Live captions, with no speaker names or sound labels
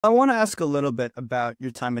I want to ask a little bit about your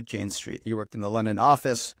time at Jane Street. You worked in the London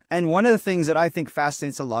office. And one of the things that I think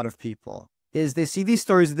fascinates a lot of people is they see these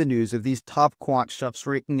stories in the news of these top quant shops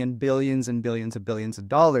raking in billions and billions of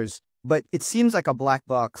dollars. But it seems like a black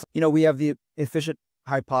box. We have the efficient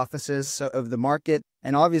hypothesis of the market.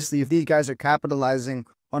 And obviously, if these guys are capitalizing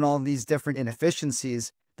on all these different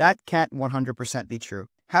inefficiencies, that can't 100% be true.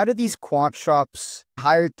 How do these quant shops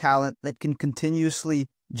hire talent that can continuously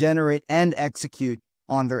generate and execute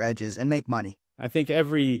on their edges and make money? I think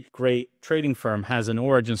every great trading firm has an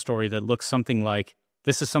origin story that looks something like,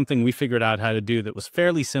 this is something we figured out how to do that was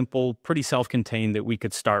fairly simple, pretty self-contained, that we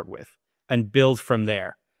could start with and build from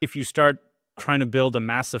there. If you start trying to build a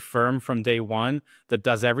massive firm from day one that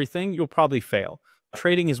does everything, you'll probably fail.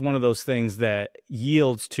 Trading is one of those things that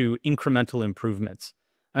yields to incremental improvements.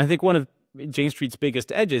 And I think one of Jane Street's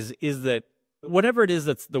biggest edges is that whatever it is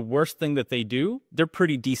that's the worst thing that they do, they're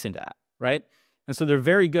pretty decent at, right? And so they're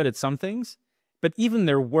very good at some things, but even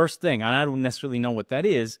their worst thing, and I don't necessarily know what that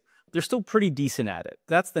is, they're still pretty decent at it.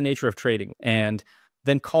 That's the nature of trading. And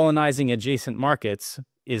then colonizing adjacent markets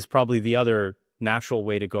is probably the other natural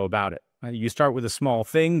way to go about it. You start with a small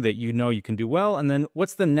thing that you know you can do well, and then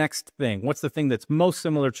what's the next thing? What's the thing that's most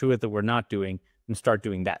similar to it that we're not doing, and start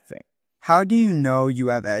doing that thing. How do you know you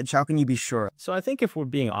have edge? How can you be sure? So I think if we're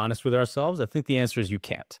being honest with ourselves, I think the answer is you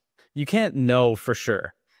can't. You can't know for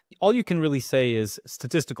sure. All you can really say is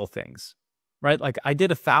statistical things, right? Like I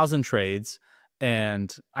did 1,000 trades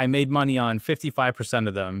and I made money on 55%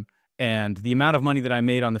 of them. And the amount of money that I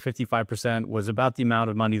made on the 55% was about the amount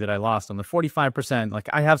of money that I lost on the 45%. Like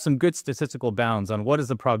I have some good statistical bounds on what is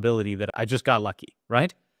the probability that I just got lucky,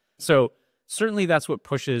 right? So certainly that's what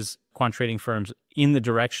pushes quant trading firms in the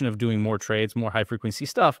direction of doing more trades, more high frequency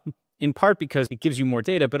stuff, in part because it gives you more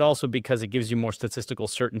data, but also because it gives you more statistical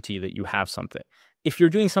certainty that you have something. If you're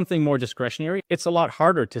doing something more discretionary, it's a lot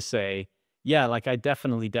harder to say, yeah, like I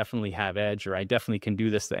definitely have edge, or I definitely can do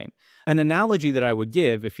this thing. An analogy that I would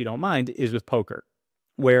give, if you don't mind, is with poker,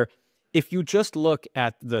 where if you just look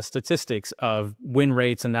at the statistics of win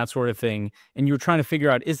rates and that sort of thing, and you're trying to figure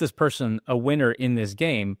out, is this person a winner in this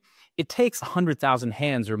game? It takes 100,000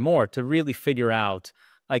 hands or more to really figure out,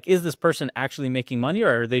 like, is this person actually making money,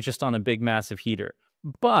 or are they just on a big, massive heater?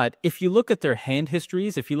 But if you look at their hand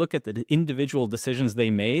histories, if you look at the individual decisions they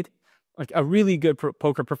made, like a really good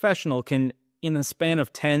poker professional can, in a span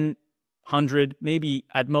of 10, 100, maybe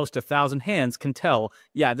at most 1,000 hands, can tell,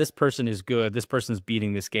 yeah, this person is good, this person's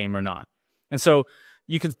beating this game or not. And so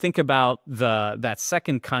you could think about that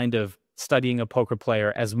second kind of studying a poker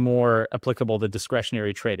player as more applicable to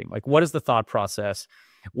discretionary trading. Like, what is the thought process?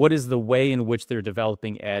 What is the way in which they're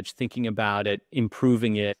developing edge, thinking about it,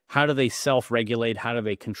 improving it? How do they self-regulate? How do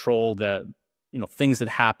they control the things that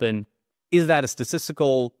happen? Is that a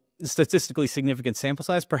statistically significant sample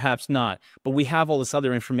size? Perhaps not. But we have all this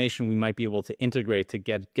other information we might be able to integrate to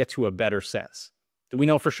get to a better sense. Do we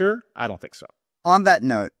know for sure? I don't think so. On that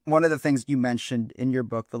note, one of the things you mentioned in your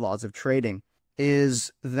book, The Laws of Trading,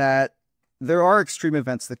 is that there are extreme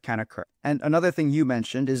events that can occur. And another thing you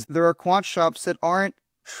mentioned is there are quant shops that aren't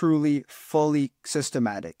truly fully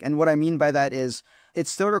systematic. And what I mean by that is it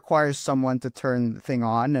still requires someone to turn the thing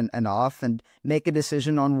on and off and make a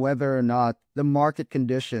decision on whether or not the market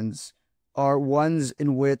conditions are ones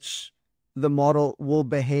in which the model will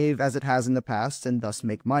behave as it has in the past and thus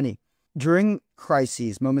make money. During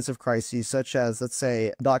crises, moments of crises, such as, let's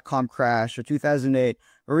say, dot-com crash or 2008,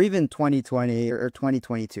 or even 2020 or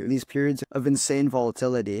 2022, these periods of insane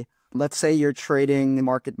volatility, let's say you're trading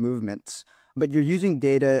market movements, but you're using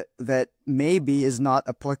data that maybe is not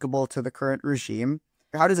applicable to the current regime.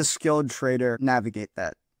 How does a skilled trader navigate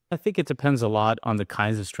that? I think it depends a lot on the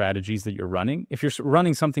kinds of strategies that you're running. If you're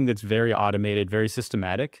running something that's very automated, very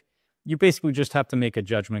systematic, you basically just have to make a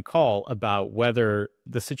judgment call about whether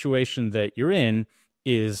the situation that you're in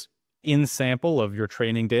is in sample of your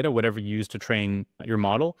training data, whatever you use to train your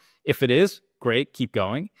model. If it is, great, keep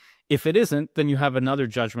going. If it isn't, then you have another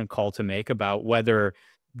judgment call to make about whether,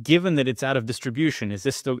 given that it's out of distribution, is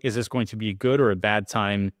this going to be a good or a bad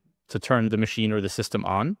time to turn the machine or the system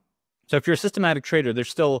on? So if you're a systematic trader, there's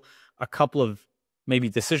still a couple of maybe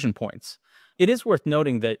decision points. It is worth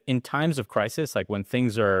noting that in times of crisis, like when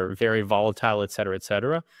things are very volatile, et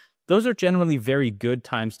cetera, those are generally very good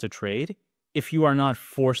times to trade if you are not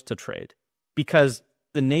forced to trade, because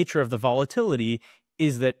the nature of the volatility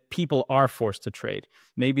is that people are forced to trade.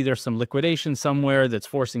 Maybe there's some liquidation somewhere that's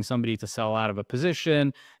forcing somebody to sell out of a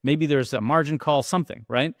position. Maybe there's a margin call, something,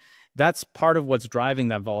 right? That's part of what's driving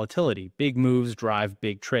that volatility. Big moves drive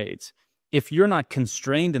big trades. If you're not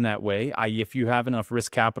constrained in that way, i.e., if you have enough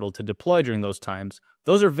risk capital to deploy during those times,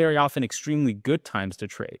 those are very often extremely good times to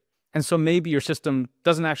trade. And so maybe your system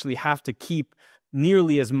doesn't actually have to keep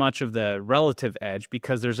nearly as much of the relative edge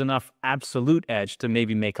because there's enough absolute edge to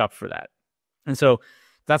maybe make up for that. And so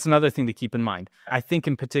that's another thing to keep in mind. I think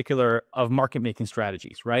in particular of market making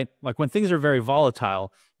strategies, right? Like when things are very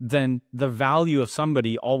volatile, then the value of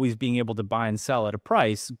somebody always being able to buy and sell at a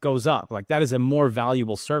price goes up. Like that is a more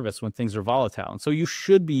valuable service when things are volatile. And so you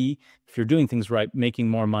should be, if you're doing things right, making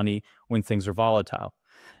more money when things are volatile.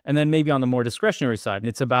 And then maybe on the more discretionary side,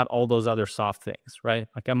 it's about all those other soft things, right?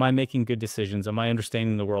 Like, am I making good decisions? Am I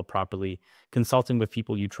understanding the world properly? Consulting with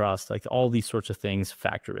people you trust, like all these sorts of things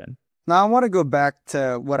factor in. Now, I want to go back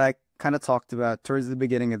to what I kind of talked about towards the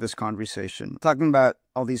beginning of this conversation, talking about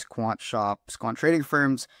all these quant shops, quant trading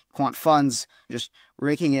firms, quant funds, just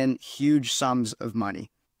raking in huge sums of money.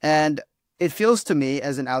 And it feels to me,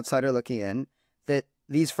 as an outsider looking in, that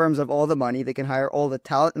these firms have all the money, they can hire all the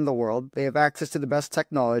talent in the world, they have access to the best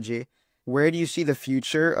technology. Where do you see the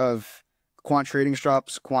future of quant trading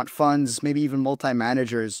shops, quant funds, maybe even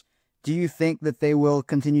multi-managers? Do you think that they will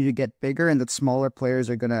continue to get bigger and that smaller players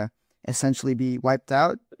are going to essentially be wiped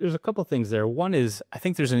out? There's a couple of things there. One is, I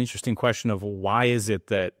think there's an interesting question of why is it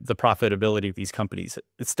that the profitability of these companies,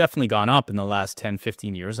 it's definitely gone up in the last 10,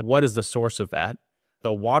 15 years. What is the source of that?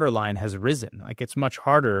 The waterline has risen. Like it's much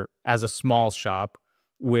harder as a small shop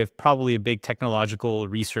with probably a big technological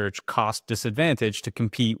research cost disadvantage to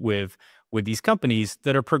compete with these companies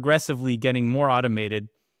that are progressively getting more automated.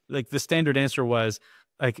 Like the standard answer was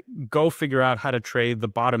like, go figure out how to trade the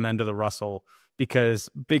bottom end of the Russell, because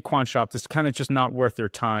big quant shops, it's kind of just not worth their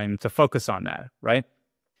time to focus on that, right?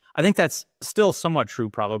 I think that's still somewhat true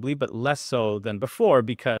probably, but less so than before,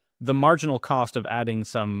 because the marginal cost of adding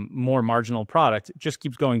some more marginal product just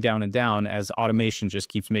keeps going down and down as automation just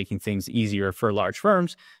keeps making things easier for large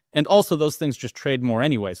firms. And also those things just trade more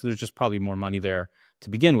anyway, so there's just probably more money there to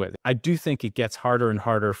begin with. I do think it gets harder and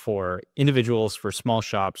harder for individuals, for small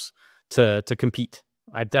shops to compete.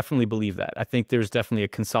 I definitely believe that. I think there's definitely a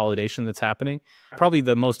consolidation that's happening. Probably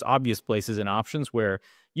the most obvious places in options where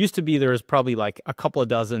used to be there was probably like a couple of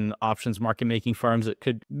dozen options market making firms that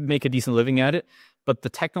could make a decent living at it. But the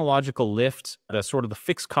technological lift, the sort of the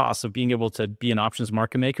fixed costs of being able to be an options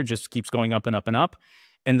market maker just keeps going up and up and up.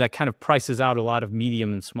 And that kind of prices out a lot of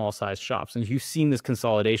medium and small size shops. And you've seen this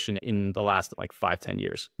consolidation in the last like 5-10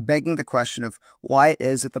 years. Begging the question of why it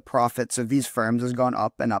is that the profits of these firms has gone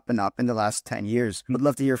up and up and up in the last 10 years. Would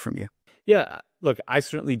love to hear from you. Yeah, look, I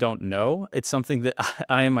certainly don't know. It's something that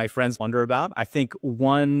I and my friends wonder about. I think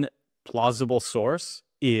one plausible source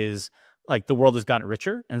is like the world has gotten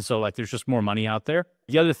richer. And so like there's just more money out there.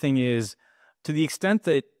 The other thing is, to the extent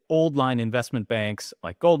that old line investment banks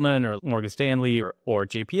like Goldman or Morgan Stanley or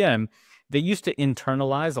JPM, they used to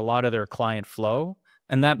internalize a lot of their client flow.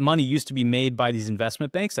 And that money used to be made by these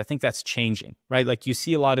investment banks. I think that's changing, right? Like you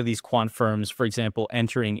see a lot of these quant firms, for example,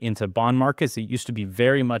 entering into bond markets. It used to be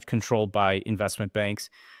very much controlled by investment banks.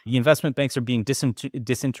 The investment banks are being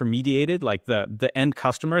disintermediated. Like the end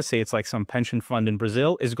customer, say it's like some pension fund in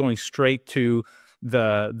Brazil, is going straight to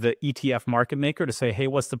the ETF market maker to say, hey,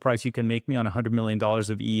 what's the price you can make me on $100 million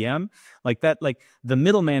of EM? Like that, like the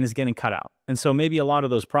middleman is getting cut out. And so maybe a lot of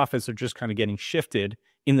those profits are just kind of getting shifted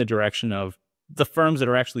in the direction of the firms that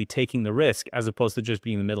are actually taking the risk as opposed to just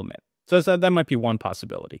being the middleman. So that might be one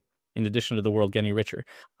possibility in addition to the world getting richer.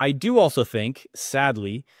 I do also think,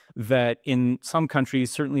 sadly, that in some countries,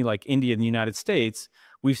 certainly like India and the United States,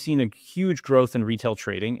 we've seen a huge growth in retail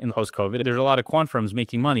trading in post-COVID. There's a lot of quant firms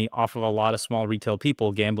making money off of a lot of small retail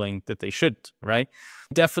people gambling that they shouldn't, right?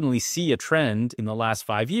 Definitely see a trend in the last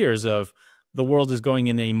 5 years of the world is going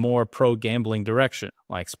in a more pro-gambling direction.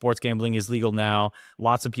 Like sports gambling is legal now.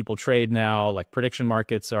 Lots of people trade now. Like prediction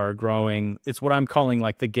markets are growing. It's what I'm calling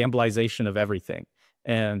like the gamblization of everything.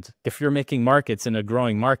 And if you're making markets in a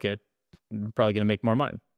growing market, you're probably going to make more money.